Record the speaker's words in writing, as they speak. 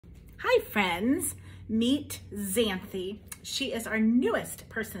Hi friends, meet Xanthe. She is our newest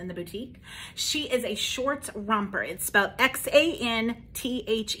person in the boutique. She is a shorts romper. It's spelled Xanthe.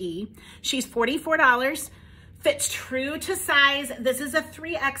 She's $44, fits true to size. This is a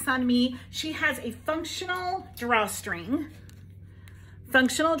 3X on me. She has a functional drawstring.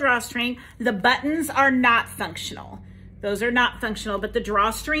 The buttons are not functional. Those are not functional, but the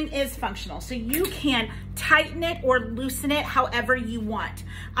drawstring is functional. So you can tighten it or loosen it however you want.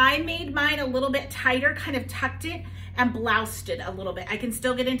 I made mine a little bit tighter, kind of tucked it and bloused it a little bit. I can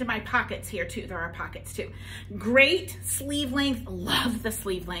still get into my pockets here too. There are pockets too. Great sleeve length, love the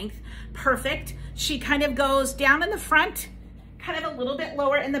sleeve length, perfect. She kind of goes down in the front, kind of a little bit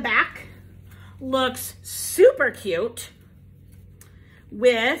lower in the back. Looks super cute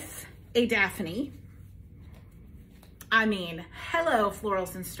with a Daphne. I mean, hello,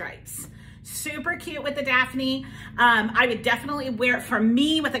 florals and stripes. Super cute with the Daphne. I would definitely wear it for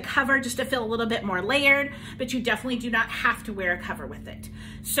me with a cover just to feel a little bit more layered, but you definitely do not have to wear a cover with it.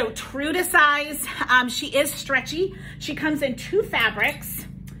 So true to size, she is stretchy. She comes in two fabrics,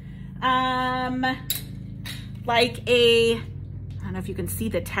 like a, I don't know if you can see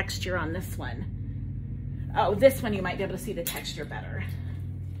the texture on this one. Oh, this one you might be able to see the texture better.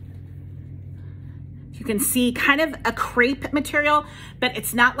 You can see kind of a crepe material, but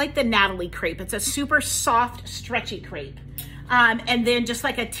it's not like the Natalie crepe. It's a super soft, stretchy crepe. And then just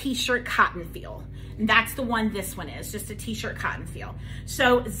like a t-shirt cotton feel. And that's the one this one is, just a t-shirt cotton feel.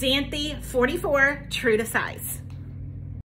 So Xanthe 44, true to size.